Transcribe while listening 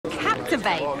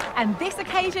activate, and this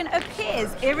occasion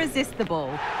appears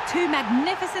irresistible. Two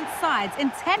magnificent sides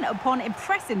intent upon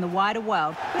impressing the wider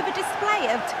world with a display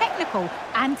of technical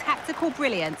and tactical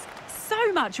brilliance.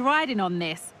 So much riding on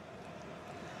this.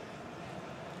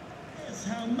 Here's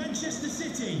how Manchester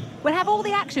City. We'll have all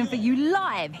the action for you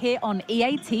live here on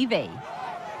EA TV.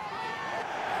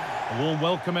 A warm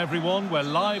welcome, everyone. We're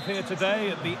live here today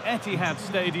at the Etihad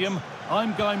Stadium.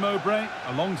 I'm Guy Mowbray.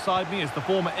 Alongside me is the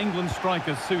former England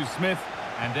striker Sue Smith.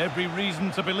 And every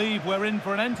reason to believe we're in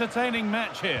for an entertaining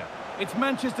match here. It's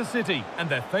Manchester City, and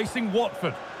they're facing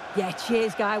Watford. Yeah,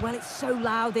 cheers, Guy. Well, it's so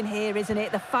loud in here, isn't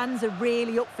it? The fans are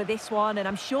really up for this one, and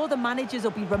I'm sure the managers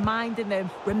will be reminding them,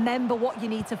 remember what you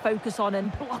need to focus on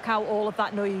and block out all of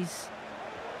that noise.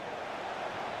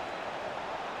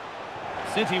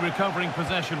 City recovering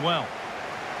possession well.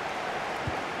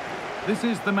 This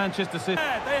is the Manchester City.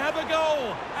 They have a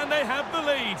goal, and they have the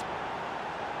lead.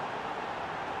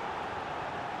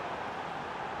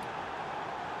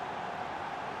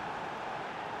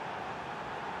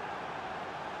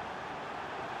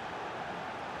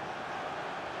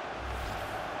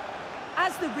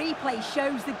 As the replay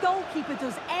shows, the goalkeeper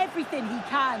does everything he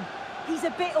can. He's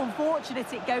a bit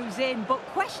unfortunate it goes in, but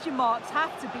question marks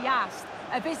have to be asked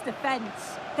of his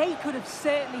defence. They could have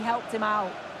certainly helped him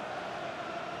out.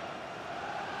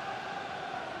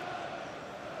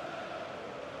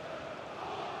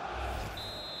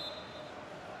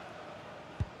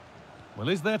 Well,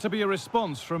 is there to be a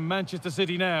response from Manchester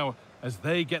City now as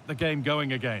they get the game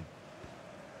going again?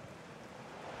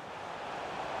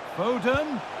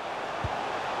 Foden.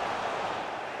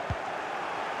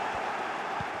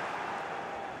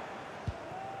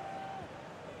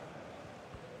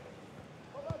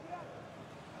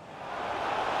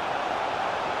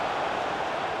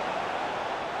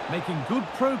 Making good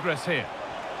progress here.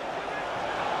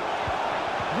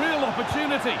 Real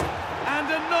opportunity. And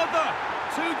another!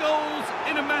 2 goals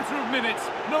in a matter of minutes.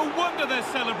 No wonder they're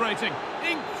celebrating.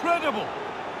 Incredible!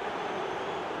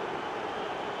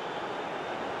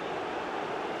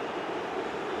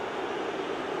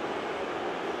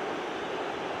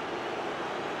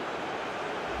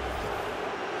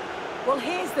 Well,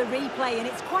 here's the replay, and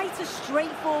it's quite a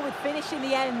straightforward finish in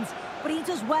the end. But he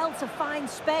does well to find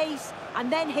space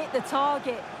and then hit the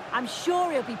target. I'm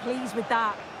sure he'll be pleased with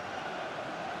that.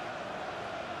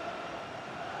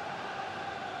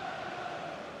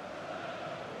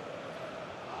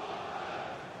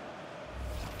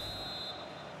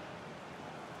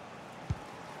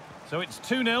 So it's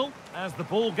 2-0 as the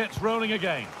ball gets rolling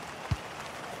again.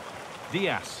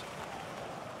 Diaz.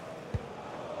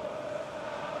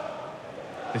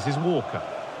 This is Walker.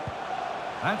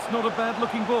 That's not a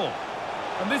bad-looking ball.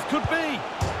 And this could be.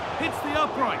 Hits the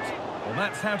upright. Well,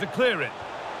 that's how to clear it.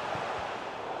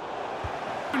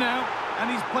 Now, and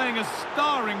he's playing a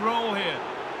starring role here.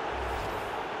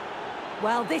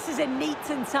 Well, this is a neat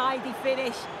and tidy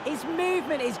finish. His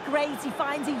movement is great. He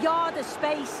finds a yard of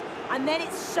space, and then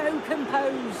it's so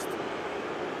composed.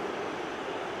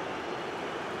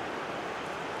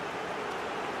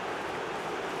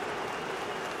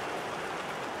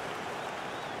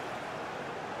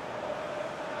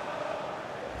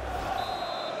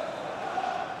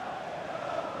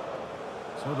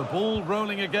 So the ball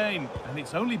rolling again, and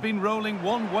it's only been rolling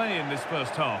one way in this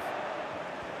first half.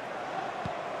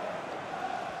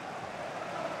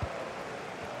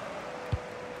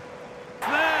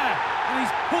 There! And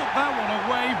he's put that one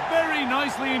away very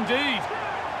nicely indeed.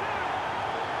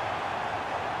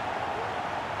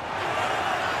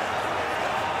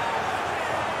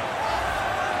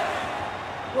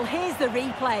 Well, here's the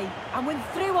replay. And when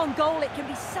through on goal, it can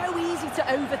be so easy to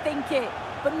overthink it.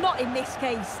 But not in this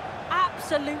case.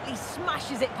 Absolutely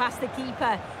smashes it past the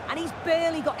keeper, and he's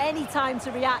barely got any time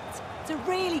to react. It's a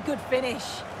really good finish.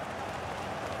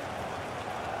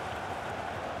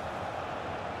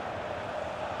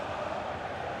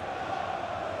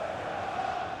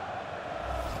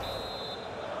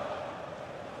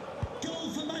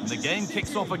 And the game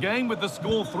kicks off again with the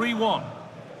score 3-1.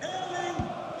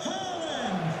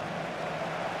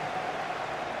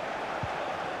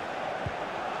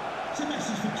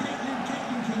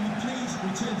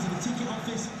 Return to the ticket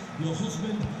office. Your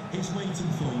husband is waiting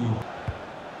for you.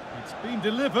 It's been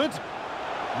delivered,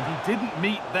 and he didn't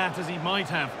meet that as he might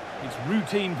have. It's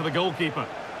routine for the goalkeeper.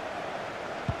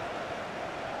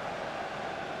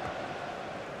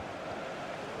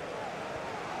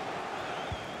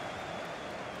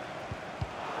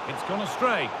 It's gone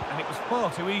astray, and it was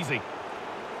far too easy.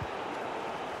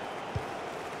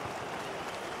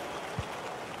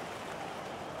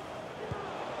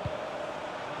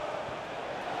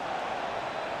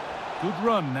 Good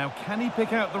run. Now, can he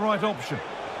pick out the right option?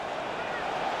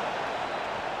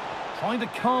 Trying to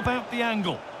carve out the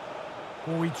angle.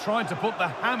 Oh, he tried to put the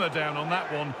hammer down on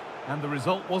that one, and the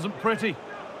result wasn't pretty.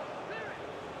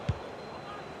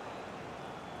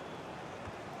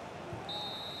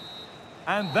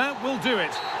 And that will do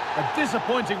it. A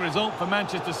disappointing result for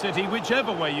Manchester City,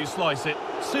 whichever way you slice it.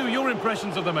 Sue, your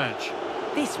impressions of the match?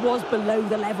 This was below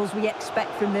the levels we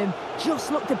expect from them.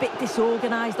 Just looked a bit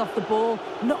disorganised off the ball.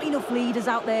 Not enough leaders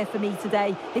out there for me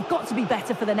today. They've got to be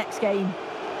better for the next game.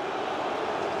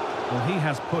 Well, he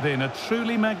has put in a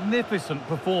truly magnificent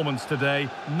performance today,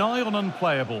 nigh on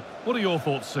unplayable. What are your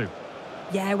thoughts, Sue?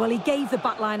 Yeah, well, he gave the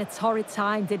back line a torrid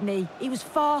time, didn't he? He was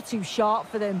far too sharp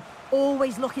for them.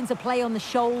 Always looking to play on the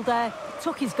shoulder.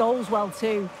 Took his goals well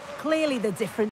too. Clearly the difference